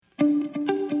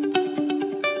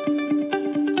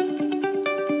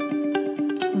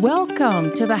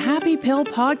Welcome to the Happy Pill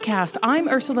Podcast. I'm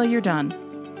Ursula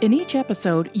Yerdun. In each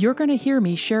episode, you're going to hear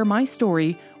me share my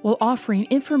story while offering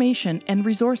information and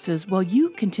resources while you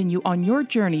continue on your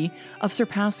journey of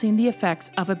surpassing the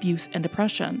effects of abuse and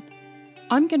depression.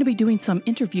 I'm going to be doing some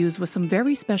interviews with some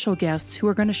very special guests who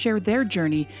are going to share their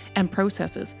journey and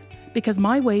processes, because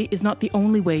my way is not the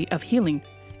only way of healing,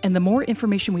 and the more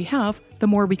information we have, the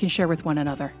more we can share with one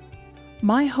another.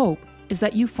 My hope is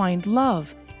that you find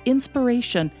love,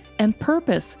 inspiration, and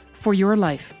purpose for your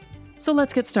life. So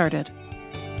let's get started.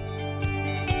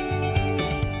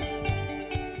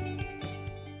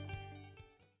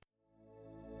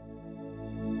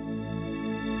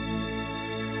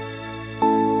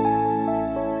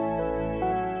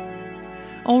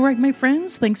 All right, my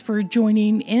friends, thanks for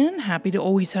joining in. Happy to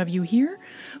always have you here.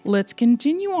 Let's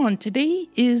continue on. Today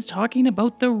is talking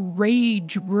about the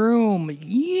rage room.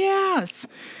 Yes!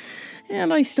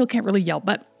 And I still can't really yell,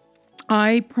 but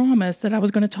I promised that I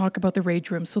was going to talk about the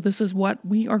rage room. So this is what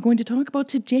we are going to talk about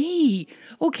today.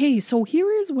 Okay, so here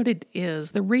is what it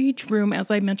is. The rage room, as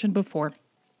I mentioned before,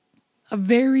 a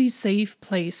very safe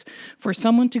place for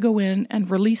someone to go in and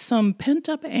release some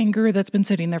pent-up anger that's been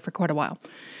sitting there for quite a while.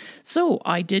 So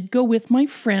I did go with my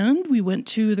friend. We went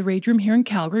to the rage room here in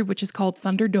Calgary, which is called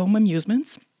Thunderdome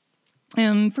Amusements.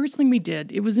 And first thing we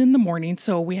did, it was in the morning,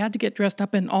 so we had to get dressed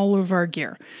up in all of our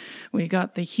gear. We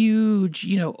got the huge,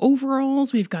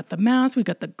 overalls, we've got the mask, we've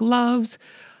got the gloves.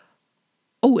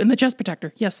 Oh, and the chest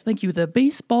protector. Yes, thank you. The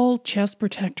baseball chest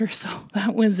protector. So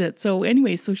that was it. So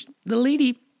anyway, the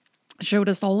lady showed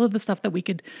us all of the stuff that we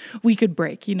could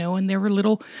break, and there were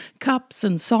little cups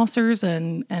and saucers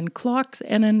and clocks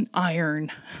and an iron.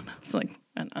 And I was like,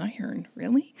 an iron,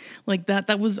 really? Like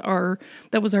that was our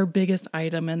biggest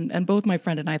item. And both my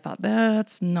friend and I thought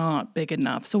that's not big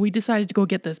enough. So we decided to go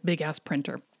get this big ass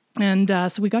printer. And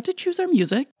so we got to choose our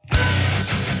music.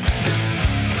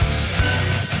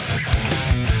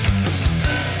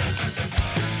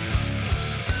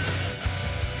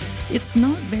 It's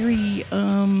not very,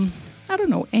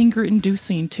 anger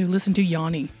inducing to listen to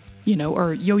Yanni,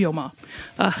 or Yo-Yo Ma.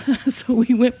 So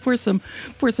we went for some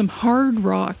hard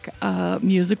rock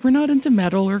music. We're not into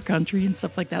metal or country and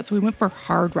stuff like that. So we went for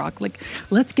hard rock. Like,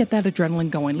 let's get that adrenaline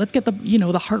going. Let's get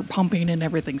the heart pumping and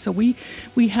everything. So we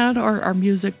had our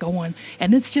music going,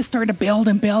 and it's just starting to build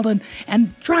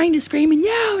and trying to scream and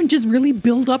yell and just really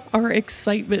build up our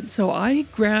excitement. So I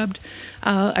grabbed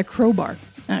a crowbar.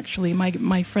 Actually,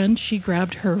 my friend, she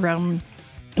grabbed her,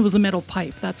 it was a metal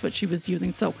pipe. That's what she was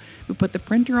using. So we put the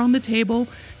printer on the table,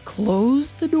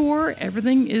 closed the door.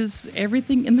 Everything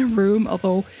in the room,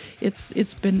 although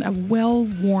it's been a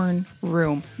well-worn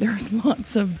room. There's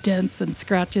lots of dents and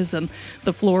scratches and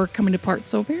the floor coming apart.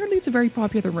 So apparently it's a very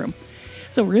popular room.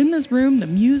 So we're in this room, the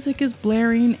music is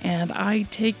blaring, and I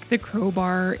take the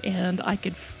crowbar, and I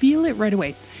could feel it right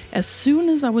away. As soon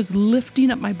as I was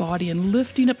lifting up my body and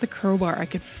lifting up the crowbar, I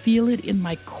could feel it in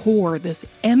my core, this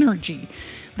energy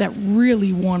that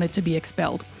really wanted to be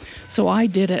expelled. So I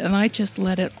did it, and I just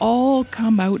let it all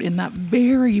come out in that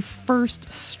very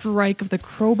first strike of the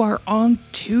crowbar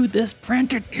onto this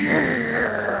printer.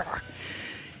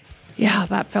 Yeah,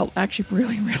 that felt actually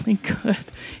really, really good.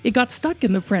 It got stuck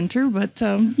in the printer, but,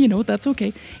 that's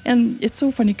okay. And it's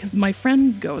so funny because my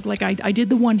friend goes, I did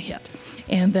the one hit.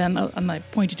 And then and I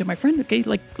pointed to my friend, okay,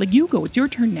 like you go, it's your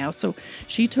turn now. So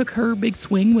she took her big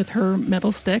swing with her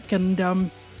metal stick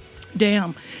and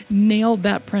nailed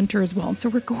that printer as well. And so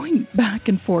we're going back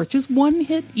and forth, just one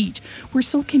hit each. We're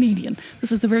so Canadian.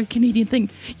 This is a very Canadian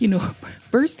thing,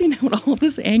 bursting out all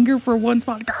this anger for one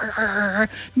spot.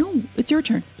 No, it's your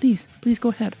turn. Please go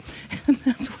ahead. And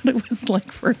that's what it was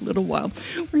like for a little while.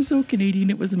 We're so Canadian.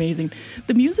 It was amazing.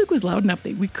 The music was loud enough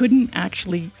that we couldn't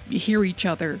actually hear each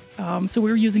other. So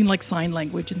we were using sign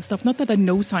language and stuff. Not that I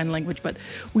know sign language, but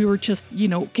we were just,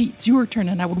 okay, it's your turn.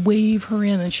 And I would wave her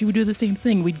in and she would do the same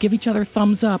thing. We'd give each other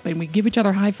thumbs up and we'd give each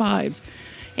other high fives.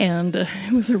 And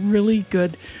it was a really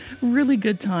good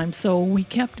time. So we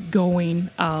kept going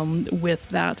with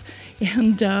that.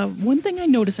 And one thing I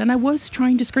noticed, and I was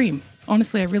trying to scream.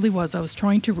 Honestly, I really was. I was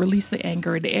trying to release the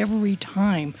anger, and every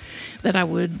time that I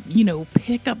would,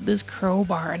 pick up this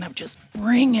crowbar and I would just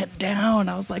bring it down,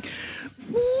 I was like,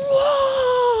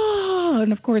 whoa!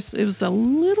 And of course, it was a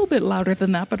little bit louder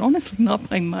than that, but honestly, not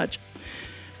by much.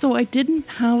 So I didn't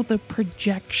have the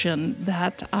projection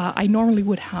that I normally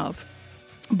would have.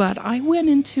 But I went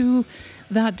into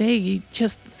that day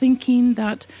just thinking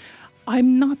that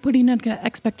I'm not putting an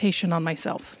expectation on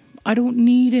myself. I don't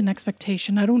need an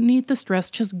expectation. I don't need the stress.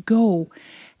 Just go.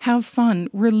 have fun,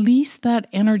 release that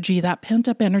energy, that pent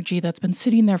up energy that's been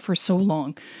sitting there for so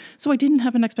long. So I didn't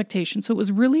have an expectation. So it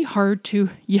was really hard to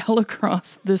yell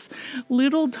across this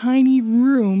little tiny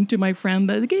room to my friend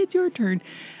that, okay, it's your turn.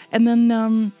 And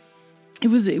then, it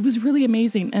was really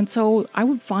amazing. And so I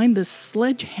would find this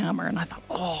sledgehammer and I thought,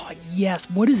 oh yes,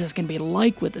 what is this going to be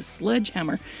like with this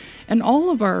sledgehammer? And all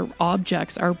of our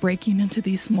objects are breaking into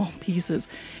these small pieces.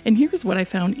 And here's what I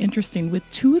found interesting with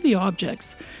two of the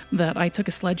objects that I took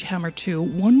a sledgehammer to.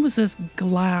 One was this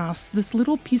glass, this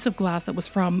little piece of glass that was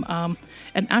from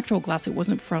an actual glass. It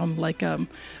wasn't from like a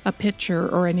pitcher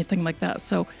or anything like that.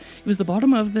 So it was the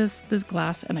bottom of this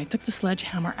glass, and I took the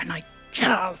sledgehammer and I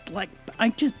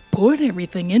just put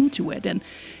everything into it, and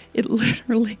it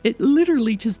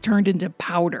literally just turned into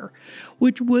powder,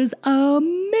 which was amazing.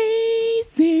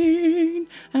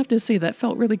 I have to say that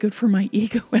felt really good for my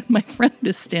ego. And my friend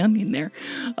is standing there,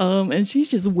 and she's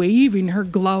just waving her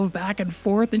glove back and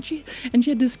forth, and she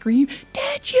had to scream,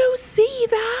 "Did you see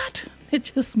that?" It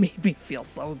just made me feel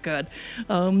so good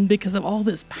because of all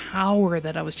this power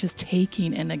that I was just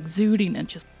taking and exuding and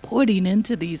just putting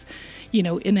into these,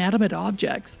 inanimate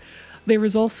objects. There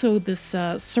was also this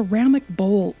ceramic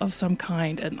bowl of some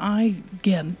kind, and I,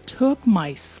 again, took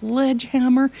my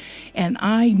sledgehammer and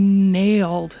I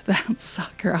nailed that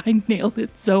sucker. I nailed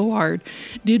it so hard.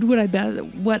 Did what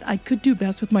I could do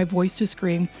best with my voice to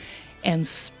scream, and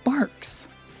sparks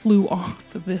flew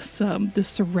off of this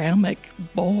ceramic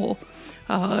bowl,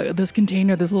 this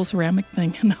container, this little ceramic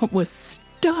thing, and I was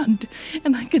stunned.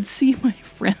 And I could see my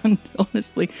friend,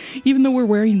 honestly, even though we're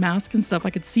wearing masks and stuff, I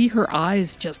could see her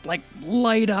eyes just like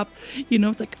light up,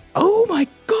 it's like, oh my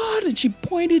God. And she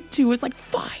pointed to, it's like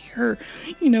fire,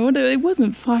 and it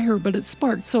wasn't fire, but it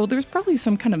sparked. So there's probably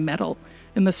some kind of metal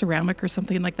in the ceramic or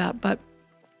something like that. But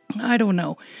I don't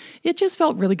know. It just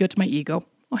felt really good to my ego.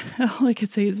 All I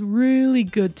could say is really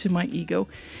good to my ego.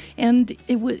 And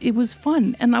it was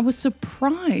fun. And I was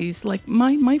surprised. Like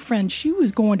my friend, she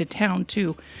was going to town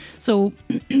too. So,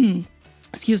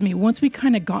 excuse me, once we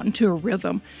kind of got into a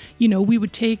rhythm, we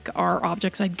would take our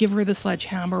objects. I'd give her the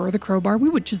sledgehammer or the crowbar. We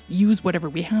would just use whatever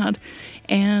we had.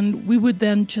 And we would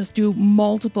then just do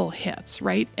multiple hits,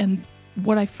 right? And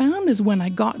what I found is when I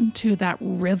got into that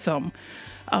rhythm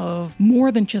of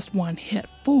more than just one hit,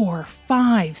 4,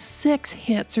 5, 6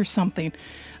 hits or something,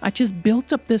 I just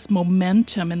built up this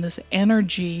momentum and this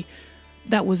energy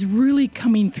that was really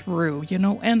coming through,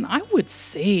 and I would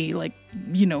say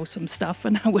some stuff,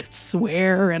 and I would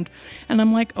swear, and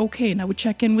I'm like, okay, and I would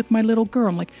check in with my little girl.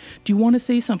 I'm like, do you want to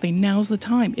say something? Now's the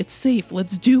time. It's safe.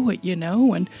 Let's do it,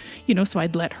 and, so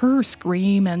I'd let her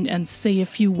scream and say a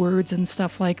few words and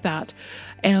stuff like that.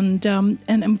 And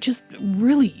I'm just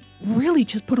really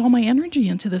just put all my energy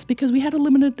into this because we had a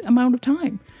limited amount of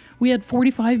time. We had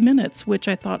 45 minutes, which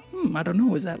I thought, I don't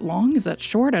know, is that long? Is that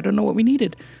short? I don't know what we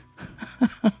needed.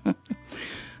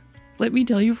 Let me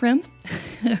tell you, friends,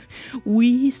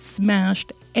 we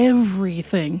smashed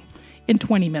everything in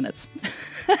 20 minutes.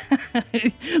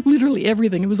 Literally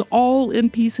everything. It was all in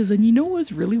pieces. And you know what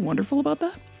was really wonderful about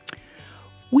that?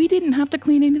 We didn't have to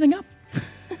clean anything up.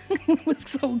 It was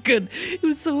so good. It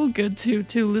was so good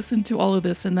to listen to all of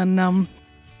this. And then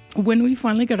when we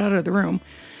finally got out of the room,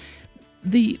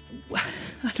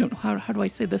 I don't know, how do I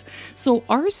say this? So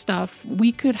our stuff,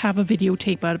 we could have a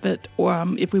videotape out of it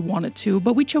if we wanted to,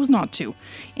 but we chose not to.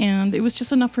 And it was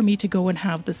just enough for me to go and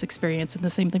have this experience, and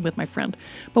the same thing with my friend.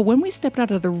 But when we stepped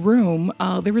out of the room,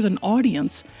 there was an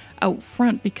audience out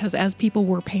front because as people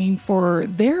were paying for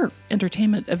their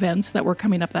entertainment events that were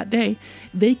coming up that day,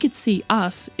 they could see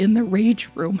us in the rage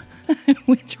room,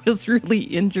 which was really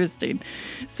interesting.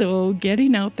 So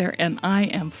getting out there, and I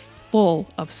am full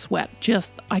of sweat.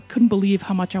 I couldn't believe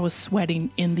how much I was sweating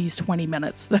in these 20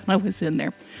 minutes that I was in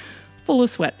there. Full of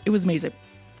sweat. It was amazing.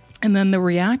 And then the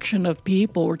reaction of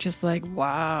people were just like,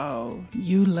 wow,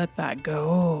 you let that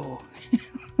go.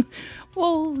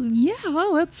 Well, yeah,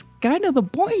 that's kind of the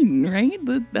point, right?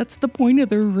 That's the point of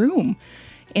the room.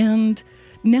 And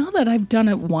now that I've done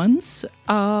it once,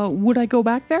 would I go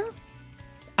back there?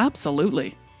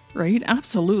 Absolutely. Right?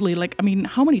 Absolutely.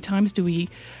 How many times do we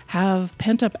have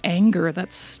pent up anger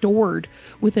that's stored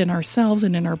within ourselves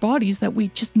and in our bodies that we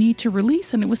just need to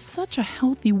release? And it was such a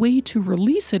healthy way to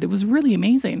release it. It was really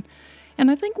amazing. And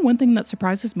I think one thing that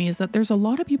surprises me is that there's a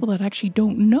lot of people that actually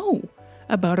don't know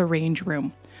about a rage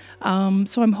room.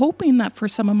 So I'm hoping that for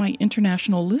some of my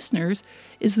international listeners,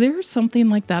 is there something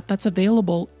like that that's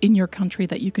available in your country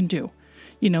that you can do?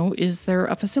 Is there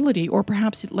a facility, or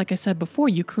perhaps, like I said before,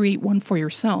 you create one for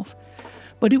yourself?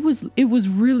 But it was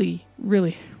really,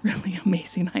 really, really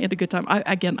amazing. I had a good time.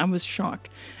 I was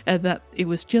shocked that it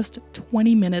was just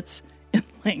 20 minutes in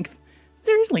length.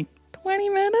 Seriously, 20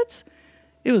 minutes?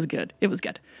 It was good. It was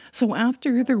good. So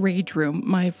after the rage room,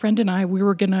 my friend and I, we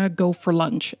were going to go for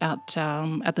lunch at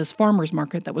this farmer's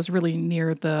market that was really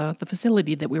near the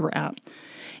facility that we were at.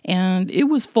 And it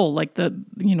was full, like the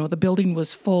building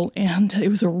was full, and it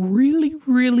was a really,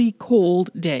 really cold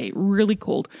day, really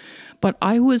cold. But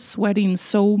I was sweating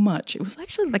so much. It was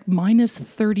actually like minus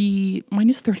 30,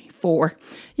 minus 34.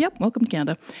 Yep, welcome to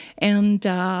Canada. And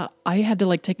I had to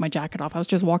like take my jacket off. I was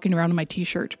just walking around in my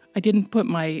t-shirt. I didn't put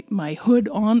my hood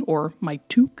on, or my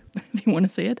toque, if you want to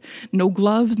say it. No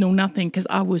gloves, no nothing, because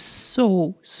I was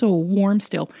so warm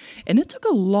still. And it took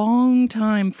a long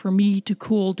time for me to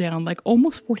cool down, like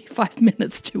almost 45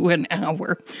 minutes to an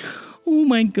hour. Oh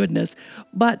my goodness.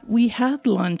 But we had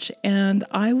lunch and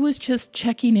I was just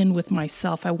checking in with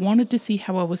myself. I wanted to see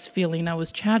how I was feeling. I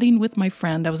was chatting with my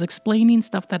friend. I was explaining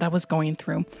stuff that I was going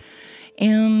through.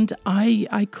 And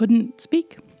I couldn't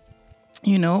speak.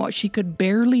 You know, she could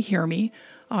barely hear me.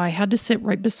 I had to sit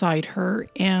right beside her.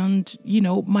 And, you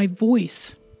know, my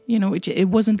voice, you know, it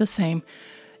wasn't the same.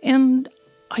 And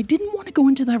I didn't want to go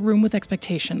into that room with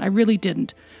expectation. I really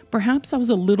didn't. Perhaps I was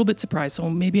a little bit surprised. So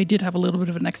maybe I did have a little bit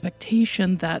of an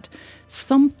expectation that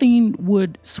something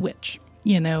would switch,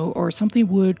 you know, or something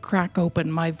would crack open.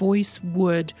 My voice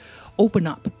would open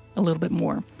up a little bit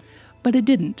more. But it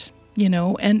didn't, you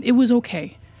know, and it was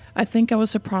okay. I think I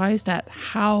was surprised at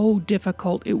how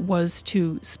difficult it was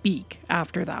to speak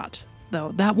after that,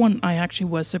 though. That one I actually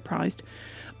was surprised.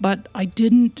 But I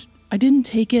didn't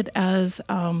take it as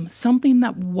something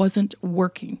that wasn't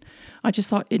working. I just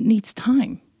thought it needs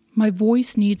time. My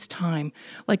voice needs time.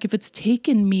 Like if it's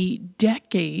taken me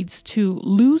decades to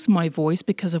lose my voice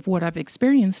because of what I've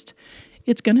experienced,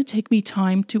 it's going to take me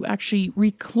time to actually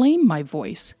reclaim my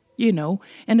voice, you know,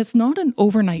 and it's not an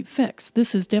overnight fix.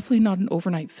 This is definitely not an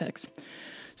overnight fix.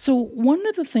 So one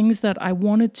of the things that I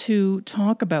wanted to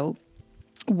talk about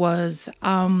was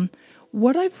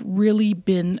what I've really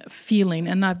been feeling,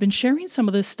 and I've been sharing some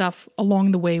of this stuff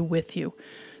along the way with you.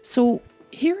 So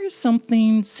here is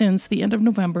something since the end of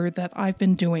November that I've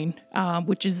been doing,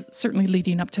 which is certainly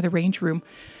leading up to the Rage Room,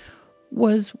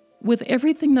 was with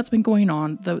everything that's been going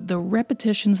on, the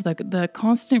repetitions, the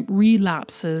constant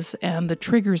relapses and the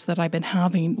triggers that I've been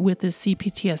having with this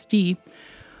CPTSD,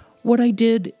 what I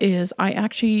did is I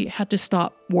actually had to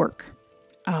stop work.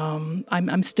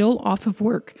 I'm still off of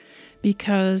work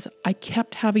because I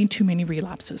kept having too many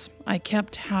relapses. I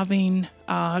kept having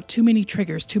too many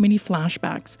triggers, too many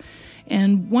flashbacks.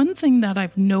 And one thing that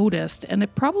I've noticed, and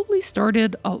it probably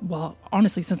started, well,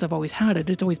 honestly, since I've always had it,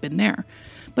 it's always been there.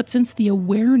 But since the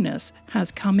awareness has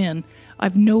come in,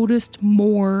 I've noticed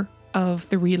more of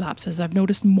the relapses. I've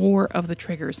noticed more of the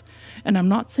triggers. And I'm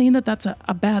not saying that that's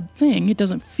a bad thing. It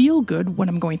doesn't feel good when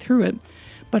I'm going through it.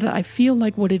 But I feel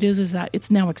like what it is that it's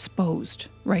now exposed,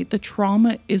 right? The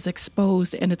trauma is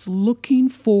exposed and it's looking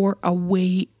for a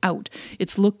way out.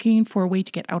 It's looking for a way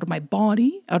to get out of my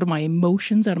body, out of my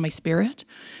emotions, out of my spirit,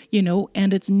 you know,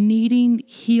 and it's needing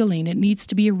healing. It needs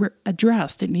to be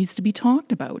addressed. It needs to be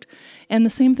talked about. And the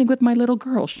same thing with my little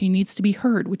girl. She needs to be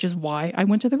heard, which is why I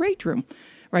went to the Rage Room,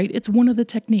 right? It's one of the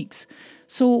techniques.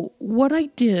 So what I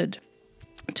did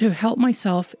to help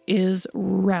myself is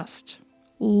rest.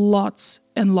 Lots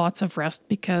and lots of rest,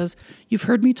 because you've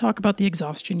heard me talk about the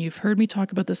exhaustion. You've heard me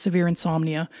talk about the severe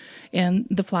insomnia and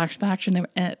the flashbacks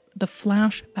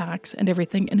and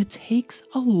everything. And it takes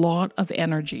a lot of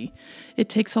energy. It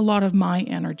takes a lot of my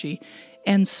energy.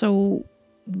 And so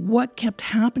what kept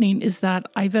happening is that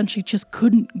I eventually just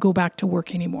couldn't go back to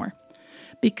work anymore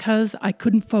because I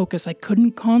couldn't focus. I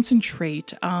couldn't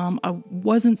concentrate. I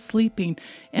wasn't sleeping.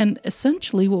 And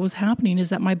essentially what was happening is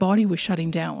that my body was shutting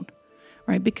down.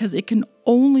 Right? Because it can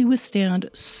only withstand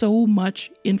so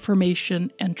much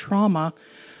information and trauma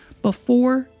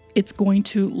before it's going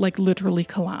to like literally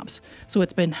collapse. So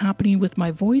it's been happening with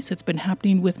my voice. It's been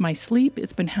happening with my sleep.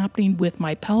 It's been happening with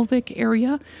my pelvic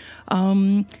area.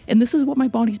 And this is what my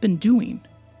body's been doing,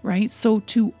 right? So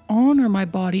to honor my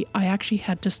body, I actually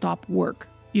had to stop work,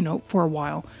 you know, for a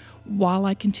while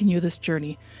I continue this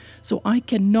journey. So I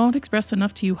cannot express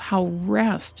enough to you how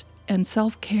rest and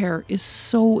self-care is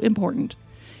so important.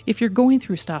 If you're going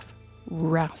through stuff,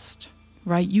 rest,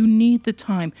 right? You need the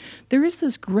time. There is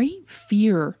this great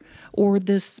fear or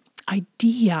this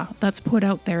idea that's put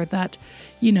out there that,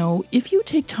 you know, if you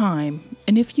take time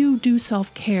and if you do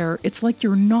self-care, it's like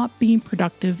you're not being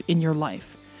productive in your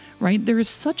life, right? There is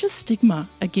such a stigma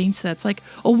against that. It's like,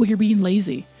 oh, well, you're being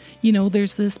lazy. You know,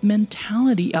 there's this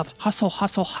mentality of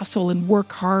hustle, and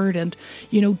work hard and,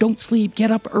 you know, don't sleep,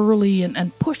 get up early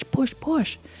and push.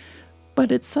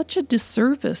 But it's such a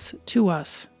disservice to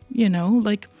us, you know,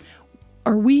 like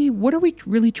what are we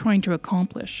really trying to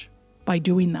accomplish by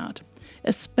doing that?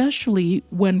 Especially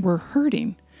when we're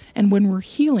hurting and when we're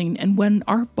healing and when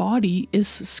our body is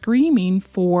screaming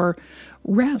for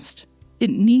rest. It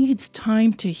needs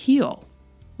time to heal,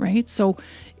 right? So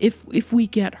if we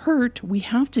get hurt, we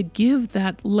have to give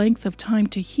that length of time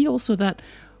to heal so that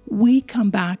we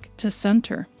come back to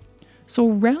center. So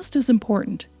rest is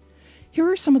important. Here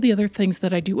are some of the other things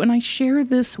that I do, and I share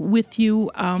this with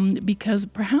you because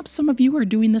perhaps some of you are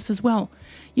doing this as well.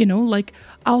 Like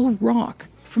I'll rock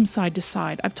from side to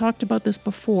side. I've talked about this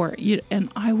before,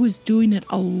 and I was doing it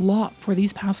a lot for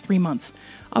these past 3 months.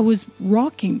 I was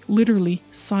rocking literally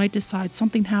side to side.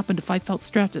 Something happened if I felt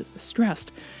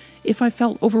stressed, if I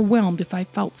felt overwhelmed, if I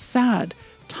felt sad,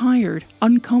 tired,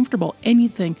 uncomfortable,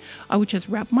 anything. I would just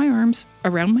wrap my arms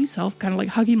around myself, kind of like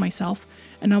hugging myself,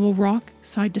 and I will rock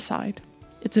side to side.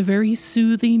 It's a very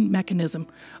soothing mechanism.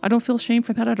 I don't feel shame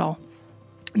for that at all.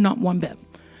 Not one bit.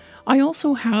 I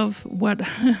also have what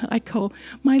I call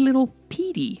my little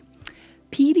Petey.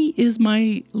 Petey is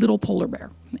my little polar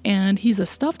bear, and he's a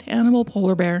stuffed animal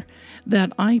polar bear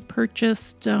that I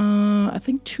purchased, I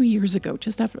think 2 years ago,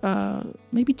 just after,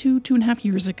 maybe 2.5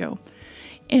 years ago.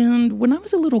 And when I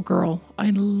was a little girl,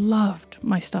 I loved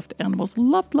my stuffed animals,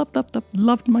 loved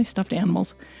my stuffed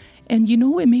animals. And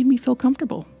it made me feel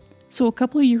comfortable. So a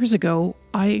couple of years ago,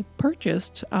 I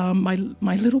purchased my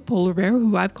little polar bear,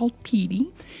 who I've called Petey,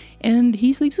 and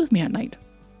he sleeps with me at night.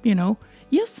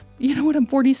 Yes, you know what? I'm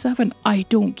 47. I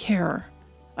don't care.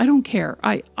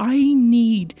 I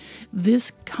need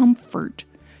this comfort,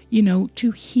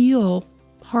 to heal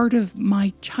part of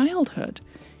my childhood.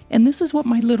 And this is what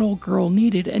my little girl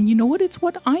needed. And you know what? It's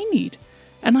what I need.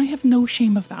 And I have no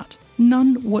shame of that.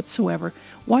 None whatsoever.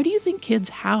 Why do you think kids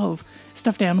have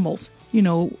stuffed animals,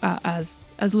 as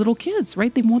little kids,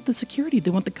 right? They want the security, they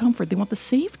want the comfort, they want the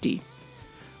safety.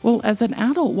 Well, as an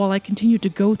adult, while I continue to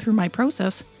go through my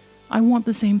process, I want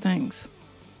the same things.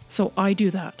 So I do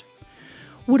that.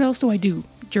 What else do I do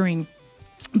during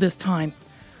this time?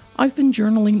 I've been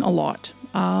journaling a lot.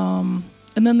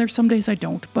 And then there's some days I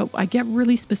don't, but I get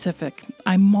really specific.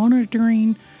 I'm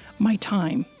monitoring my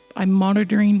time. I'm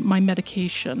monitoring my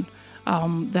medication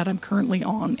that I'm currently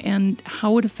on and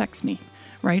how it affects me,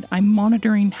 right? I'm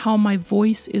monitoring how my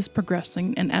voice is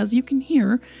progressing. And as you can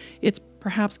hear, it's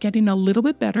perhaps getting a little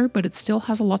bit better, but it still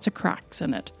has lots of cracks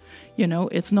in it.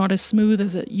 It's not as smooth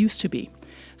as it used to be.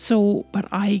 So, but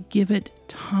I give it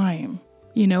time.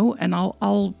 And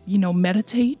I'll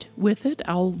meditate with it.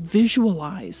 I'll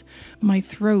visualize my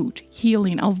throat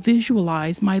healing. I'll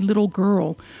visualize my little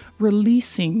girl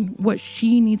releasing what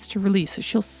she needs to release.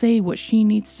 She'll say what she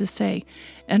needs to say.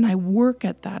 And I work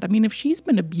at that. I mean, if she's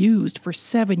been abused for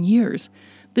 7 years,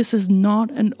 this is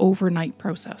not an overnight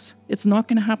process. It's not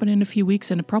going to happen in a few weeks,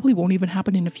 and it probably won't even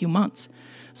happen in a few months.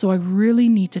 So I really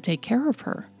need to take care of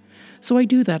her. So I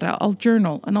do that. I'll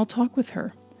journal and I'll talk with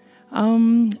her.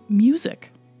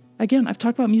 Music. Again, I've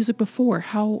talked about music before,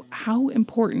 how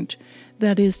important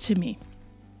that is to me,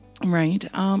 right?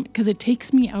 Because it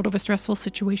takes me out of a stressful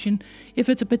situation if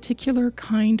it's a particular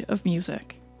kind of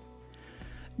music.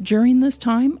 During this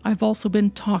time, I've also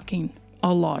been talking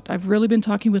a lot. I've really been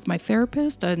talking with my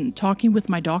therapist and talking with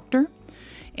my doctor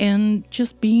and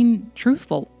just being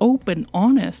truthful, open,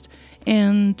 honest.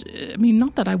 And I mean,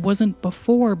 not that I wasn't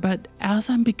before, but as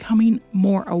I'm becoming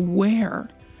more aware,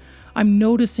 I'm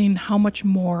noticing how much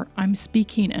more I'm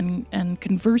speaking and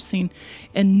conversing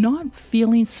and not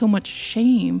feeling so much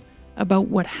shame about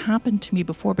what happened to me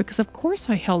before, because of course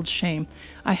I held shame.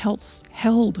 I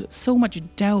held so much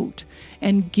doubt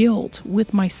and guilt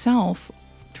with myself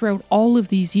throughout all of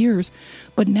these years,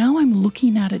 but now I'm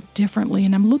looking at it differently,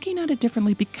 and I'm looking at it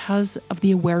differently because of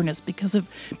the awareness, because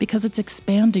it's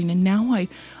expanding, and now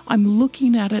I'm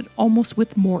looking at it almost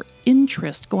with more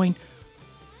interest, going,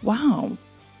 wow,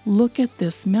 look at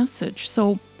this message.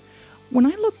 So when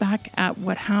I look back at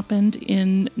what happened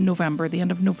in November, the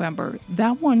end of November,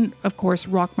 that one, of course,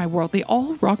 rocked my world. They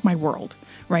all rock my world,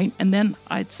 right? And then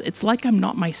it's like I'm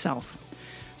not myself.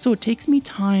 So it takes me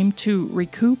time to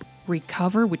recoup,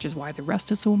 recover, which is why the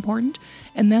rest is so important.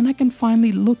 And then I can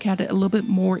finally look at it a little bit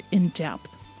more in depth.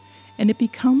 And it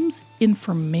becomes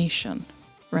information,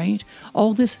 right?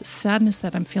 All this sadness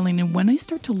that I'm feeling. And when I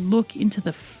start to look into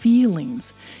the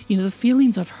feelings, the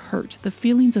feelings of hurt, the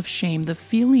feelings of shame, the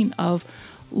feeling of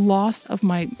loss of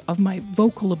my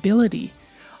vocal ability,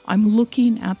 I'm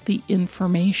looking at the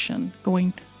information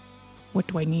going, what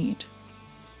do I need?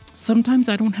 Sometimes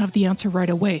I don't have the answer right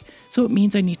away. So it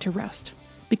means I need to rest,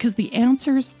 because the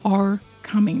answers are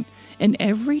coming. And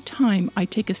every time I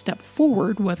take a step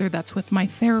forward, whether that's with my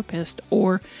therapist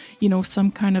or,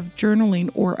 some kind of journaling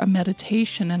or a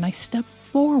meditation, and I step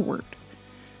forward,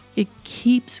 it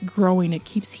keeps growing. It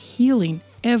keeps healing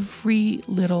every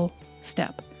little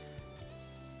step.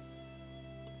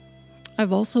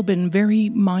 I've also been very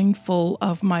mindful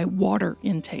of my water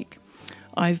intake.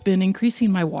 I've been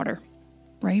increasing my water,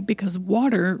 right? Because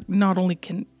water not only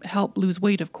can help lose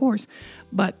weight, of course,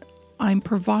 but I'm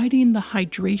providing the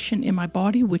hydration in my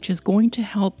body, which is going to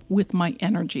help with my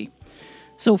energy.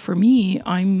 So for me,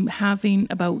 I'm having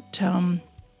about,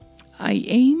 I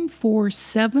aim for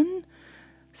seven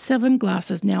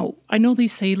glasses. Now, I know they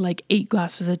say like 8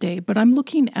 glasses a day, but I'm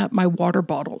looking at my water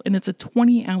bottle, and it's a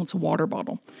 20-ounce water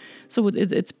bottle. So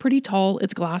it's pretty tall.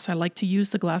 It's glass. I like to use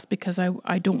the glass because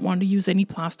I don't want to use any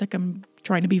plastic. I'm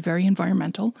trying to be very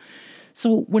environmental.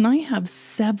 So when I have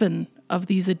 7 of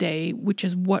these a day, which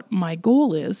is what my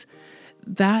goal is,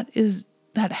 that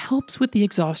helps with the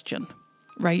exhaustion,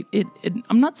 right?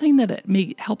 I'm not saying that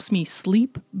it helps me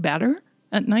sleep better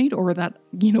at night, or that,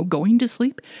 going to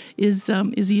sleep is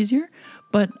easier.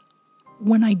 But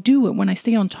when I do it, when I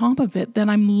stay on top of it, then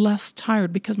I'm less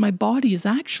tired because my body is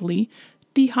actually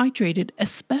dehydrated,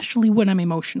 especially when I'm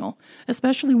emotional,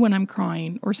 especially when I'm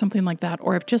crying or something like that,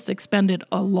 or I've just expended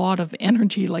a lot of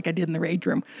energy like I did in the rage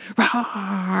room.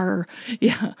 Rawr!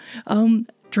 Yeah.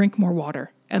 Drink more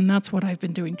water. And that's what I've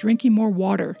been doing. Drinking more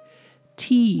water.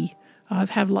 Tea. I've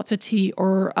had lots of tea,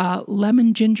 or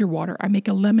lemon ginger water. I make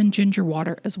a lemon ginger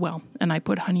water as well, and I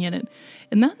put honey in it.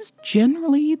 And that's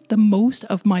generally the most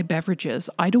of my beverages.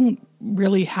 I don't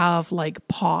really have like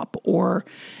pop or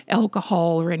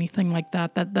alcohol or anything like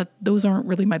that. Those aren't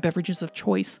really my beverages of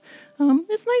choice.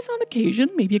 It's nice on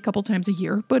occasion, maybe a couple times a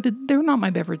year, but they're not my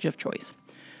beverage of choice.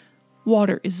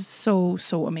 Water is so,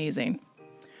 so amazing.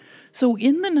 So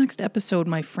in the next episode,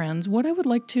 my friends, what I would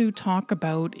like to talk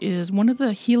about is one of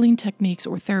the healing techniques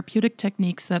or therapeutic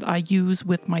techniques that I use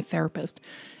with my therapist.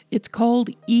 It's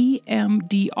called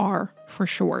EMDR for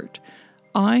short.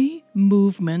 Eye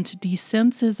movement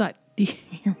desensitization.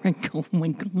 Here I go. Oh my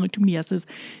God, too many S's.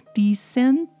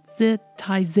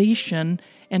 Desensitization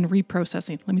and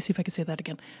reprocessing. Let me see if I can say that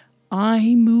again.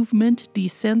 Eye movement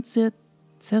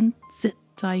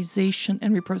desensitization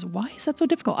and reprocessing. Why is that so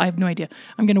difficult? I have no idea.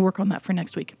 I'm going to work on that for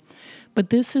next week. But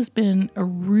this has been a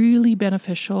really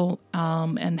beneficial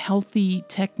and healthy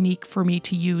technique for me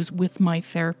to use with my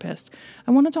therapist.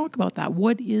 I want to talk about that.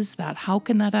 What is that? How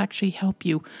can that actually help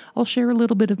you? I'll share a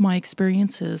little bit of my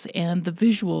experiences and the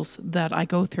visuals that I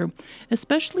go through,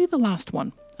 especially the last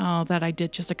one that I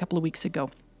did just a couple of weeks ago.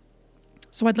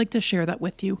 So I'd like to share that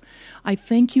with you. I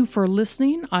thank you for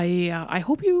listening. I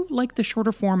hope you like the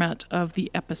shorter format of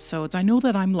the episodes. I know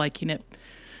that I'm liking it,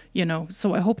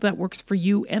 so I hope that works for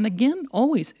you. And again,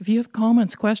 always, if you have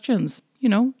comments, questions,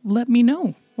 let me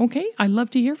know. Okay? I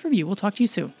love to hear from you. We'll talk to you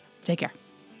soon. Take care.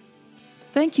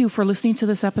 Thank you for listening to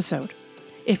this episode.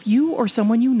 If you or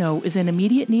someone you know is in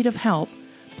immediate need of help,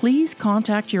 please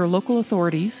contact your local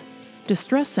authorities,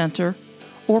 distress center,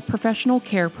 or professional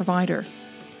care provider.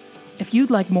 If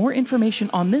you'd like more information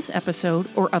on this episode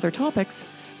or other topics,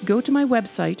 go to my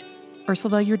website,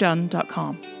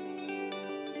 ursulayourdone.com.